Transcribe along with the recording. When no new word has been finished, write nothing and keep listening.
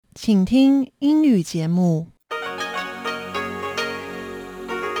请听英语节目。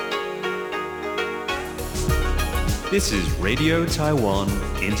This is Radio Taiwan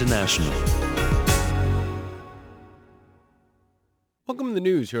International. Welcome to the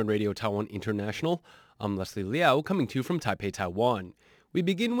news here on Radio Taiwan International. I'm Leslie Liao, coming to you from Taipei, Taiwan. We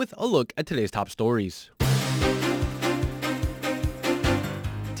begin with a look at today's top stories.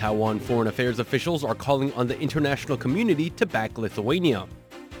 Taiwan foreign affairs officials are calling on the international community to back Lithuania.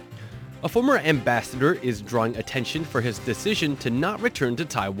 A former ambassador is drawing attention for his decision to not return to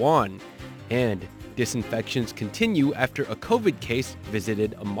Taiwan. And disinfections continue after a COVID case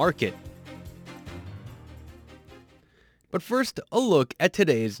visited a market. But first, a look at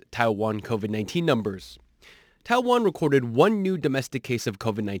today's Taiwan COVID-19 numbers. Taiwan recorded one new domestic case of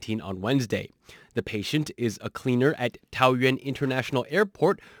COVID-19 on Wednesday. The patient is a cleaner at Taoyuan International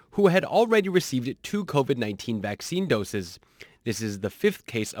Airport who had already received 2 COVID-19 vaccine doses. This is the 5th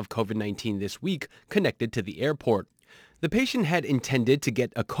case of COVID-19 this week connected to the airport. The patient had intended to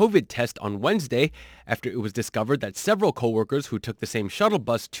get a COVID test on Wednesday after it was discovered that several coworkers who took the same shuttle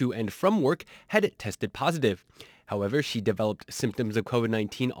bus to and from work had tested positive. However, she developed symptoms of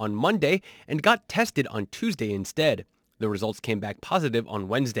COVID-19 on Monday and got tested on Tuesday instead. The results came back positive on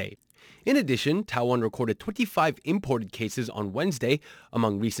Wednesday. In addition, Taiwan recorded 25 imported cases on Wednesday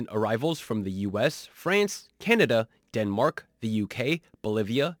among recent arrivals from the US, France, Canada, Denmark, the UK,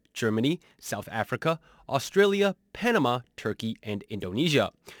 Bolivia, Germany, South Africa, Australia, Panama, Turkey, and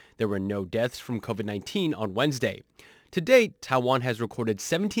Indonesia. There were no deaths from COVID-19 on Wednesday. To date, Taiwan has recorded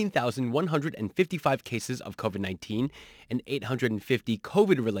 17,155 cases of COVID-19 and 850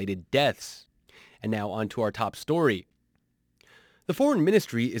 COVID-related deaths. And now on to our top story. The Foreign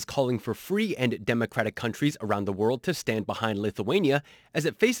Ministry is calling for free and democratic countries around the world to stand behind Lithuania as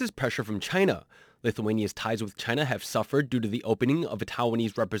it faces pressure from China. Lithuania's ties with China have suffered due to the opening of a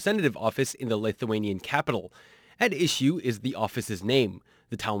Taiwanese representative office in the Lithuanian capital. At issue is the office's name,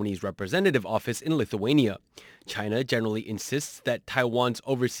 the Taiwanese Representative Office in Lithuania. China generally insists that Taiwan's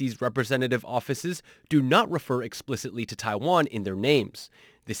overseas representative offices do not refer explicitly to Taiwan in their names.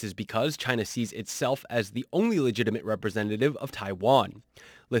 This is because China sees itself as the only legitimate representative of Taiwan.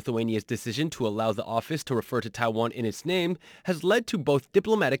 Lithuania's decision to allow the office to refer to Taiwan in its name has led to both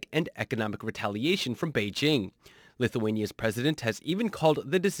diplomatic and economic retaliation from Beijing. Lithuania's president has even called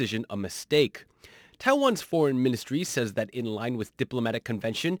the decision a mistake. Taiwan's foreign ministry says that in line with diplomatic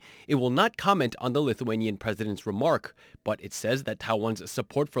convention, it will not comment on the Lithuanian president's remark, but it says that Taiwan's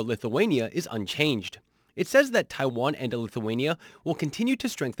support for Lithuania is unchanged. It says that Taiwan and Lithuania will continue to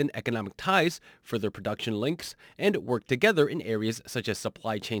strengthen economic ties, further production links, and work together in areas such as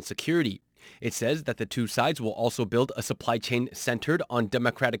supply chain security. It says that the two sides will also build a supply chain centered on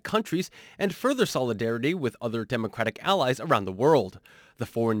democratic countries and further solidarity with other democratic allies around the world. The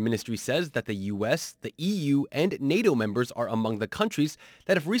foreign ministry says that the US, the EU, and NATO members are among the countries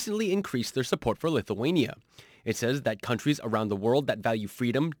that have recently increased their support for Lithuania. It says that countries around the world that value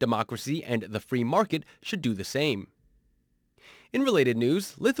freedom, democracy, and the free market should do the same. In related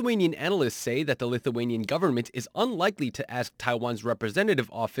news, Lithuanian analysts say that the Lithuanian government is unlikely to ask Taiwan's representative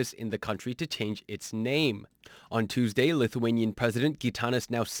office in the country to change its name. On Tuesday, Lithuanian President Gitanas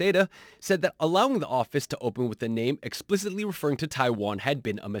Nausėda said that allowing the office to open with the name explicitly referring to Taiwan had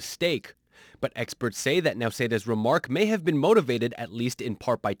been a mistake. But experts say that Nausėda's remark may have been motivated at least in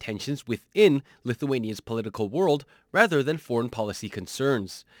part by tensions within Lithuania's political world rather than foreign policy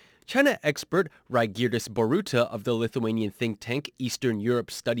concerns. China expert Raigirdis Boruta of the Lithuanian think tank Eastern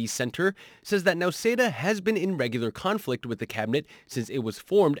Europe Studies Center says that Nausėda has been in regular conflict with the cabinet since it was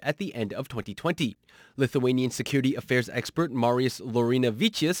formed at the end of 2020. Lithuanian security affairs expert Marius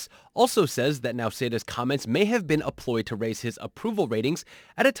Laurinavičius also says that Nausėda's comments may have been a ploy to raise his approval ratings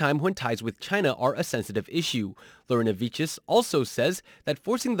at a time when ties with China are a sensitive issue. Laurinavičius also says that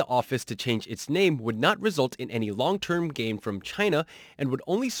forcing the office to change its name would not result in any long-term gain from China and would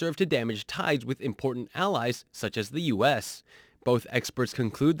only serve to damage ties with important allies such as the US. Both experts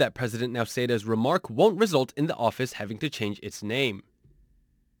conclude that President Nausėda's remark won't result in the office having to change its name.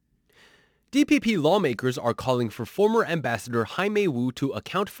 DPP lawmakers are calling for former Ambassador Jaime Wu to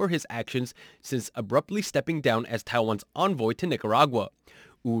account for his actions since abruptly stepping down as Taiwan's envoy to Nicaragua.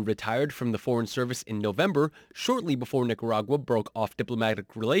 Wu retired from the Foreign Service in November, shortly before Nicaragua broke off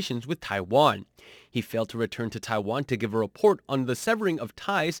diplomatic relations with Taiwan. He failed to return to Taiwan to give a report on the severing of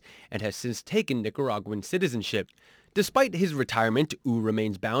ties and has since taken Nicaraguan citizenship. Despite his retirement, Wu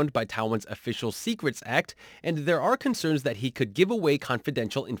remains bound by Taiwan's Official Secrets Act, and there are concerns that he could give away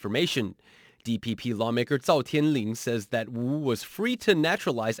confidential information. DPP lawmaker Zhao Tianling says that Wu was free to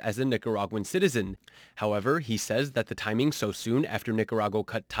naturalize as a Nicaraguan citizen. However, he says that the timing so soon after Nicaragua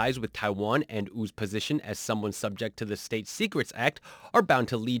cut ties with Taiwan and Wu's position as someone subject to the State Secrets Act are bound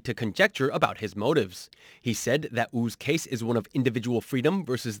to lead to conjecture about his motives. He said that Wu's case is one of individual freedom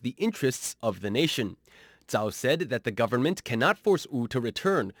versus the interests of the nation. Zhao said that the government cannot force Wu to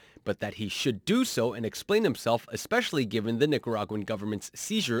return, but that he should do so and explain himself, especially given the Nicaraguan government's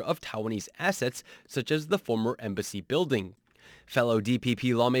seizure of Taiwanese assets such as the former embassy building. Fellow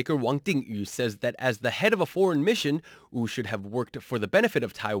DPP lawmaker Wang Dingyu says that as the head of a foreign mission, Wu should have worked for the benefit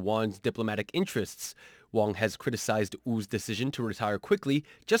of Taiwan's diplomatic interests. Wang has criticized Wu's decision to retire quickly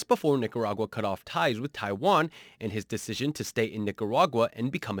just before Nicaragua cut off ties with Taiwan and his decision to stay in Nicaragua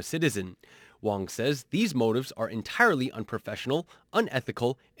and become a citizen. Wang says these motives are entirely unprofessional,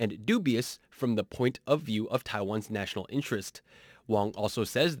 unethical, and dubious from the point of view of Taiwan's national interest. Wang also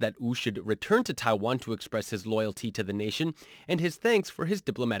says that Wu should return to Taiwan to express his loyalty to the nation and his thanks for his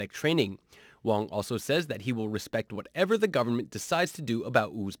diplomatic training. Wang also says that he will respect whatever the government decides to do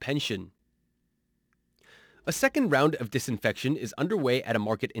about Wu's pension. A second round of disinfection is underway at a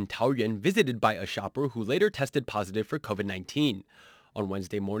market in Taoyuan visited by a shopper who later tested positive for COVID-19. On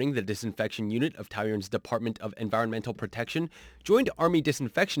Wednesday morning, the disinfection unit of Taoyuan's Department of Environmental Protection joined Army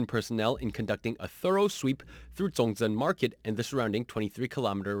disinfection personnel in conducting a thorough sweep through Zhongzhen Market and the surrounding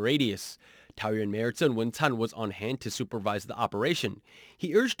 23-kilometer radius. Taoyuan Mayor Zhen Wen-can was on hand to supervise the operation.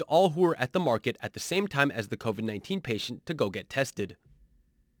 He urged all who were at the market at the same time as the COVID-19 patient to go get tested.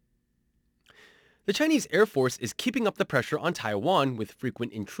 The Chinese Air Force is keeping up the pressure on Taiwan with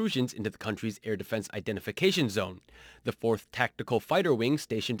frequent intrusions into the country's air defense identification zone. The 4th Tactical Fighter Wing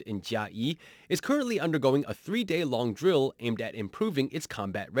stationed in Jiayi is currently undergoing a 3-day-long drill aimed at improving its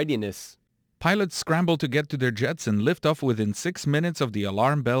combat readiness. Pilots scramble to get to their jets and lift off within 6 minutes of the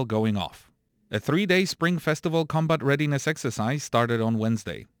alarm bell going off. A 3-day Spring Festival combat readiness exercise started on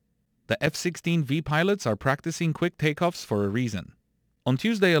Wednesday. The F-16V pilots are practicing quick takeoffs for a reason. On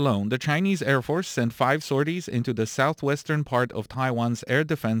Tuesday alone, the Chinese Air Force sent 5 sorties into the southwestern part of Taiwan's air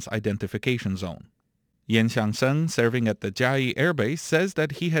defense identification zone. Yan Xiangsheng, serving at the Jiayi Air Base, says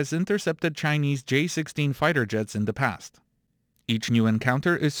that he has intercepted Chinese J-16 fighter jets in the past. Each new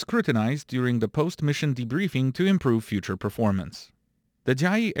encounter is scrutinized during the post-mission debriefing to improve future performance. The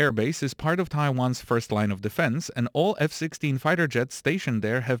Jiayi Air Base is part of Taiwan's first line of defense, and all F-16 fighter jets stationed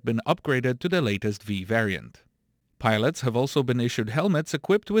there have been upgraded to the latest V variant. Pilots have also been issued helmets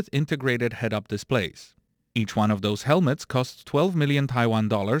equipped with integrated head-up displays. Each one of those helmets costs 12 million Taiwan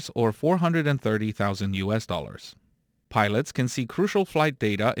dollars or 430,000 US dollars. Pilots can see crucial flight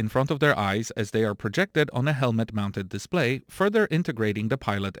data in front of their eyes as they are projected on a helmet-mounted display, further integrating the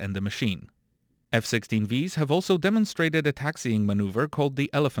pilot and the machine. F-16Vs have also demonstrated a taxiing maneuver called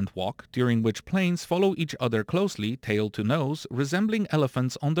the elephant walk, during which planes follow each other closely, tail to nose, resembling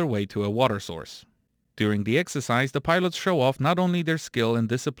elephants on their way to a water source. During the exercise, the pilots show off not only their skill and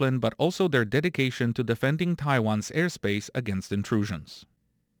discipline but also their dedication to defending Taiwan's airspace against intrusions.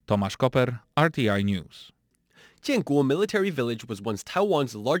 Tomasz Koper, RTI News. Jianguo Military Village was once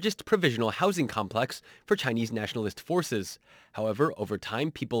Taiwan's largest provisional housing complex for Chinese nationalist forces. However, over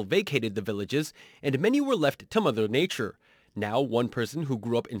time, people vacated the villages, and many were left to Mother Nature. Now, one person who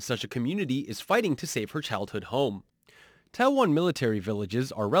grew up in such a community is fighting to save her childhood home. Taiwan military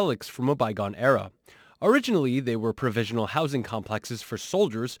villages are relics from a bygone era. Originally, they were provisional housing complexes for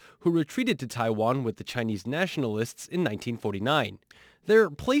soldiers who retreated to Taiwan with the Chinese nationalists in 1949.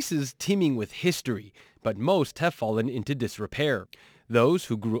 They're places teeming with history, but most have fallen into disrepair. Those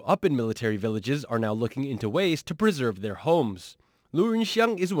who grew up in military villages are now looking into ways to preserve their homes. Lu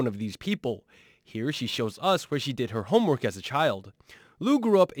Renxiang is one of these people. Here she shows us where she did her homework as a child. Lu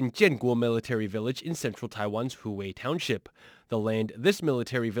grew up in Jianguo Military Village in central Taiwan's Huwei Township. The land this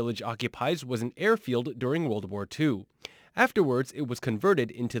military village occupies was an airfield during World War II. Afterwards, it was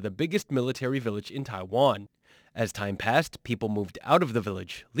converted into the biggest military village in Taiwan. As time passed, people moved out of the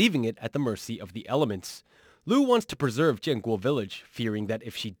village, leaving it at the mercy of the elements. Lu wants to preserve Jianguo Village, fearing that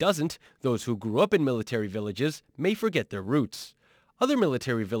if she doesn't, those who grew up in military villages may forget their roots. Other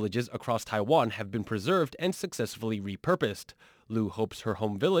military villages across Taiwan have been preserved and successfully repurposed. Lu hopes her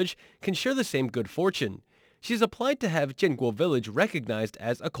home village can share the same good fortune. She's applied to have Jianguo Village recognized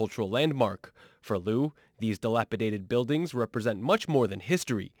as a cultural landmark. For Lu, these dilapidated buildings represent much more than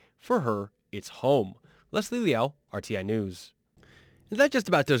history. For her, it's home. Leslie Liao, RTI News. And that just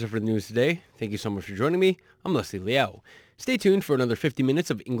about does it for the news today. Thank you so much for joining me. I'm Leslie Liao. Stay tuned for another 50 minutes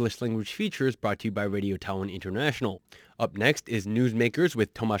of English language features brought to you by Radio Taiwan International. Up next is Newsmakers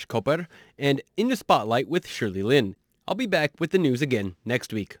with Tomasz Koper and In the Spotlight with Shirley Lin. I'll be back with the news again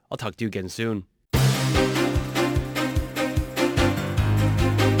next week. I'll talk to you again soon.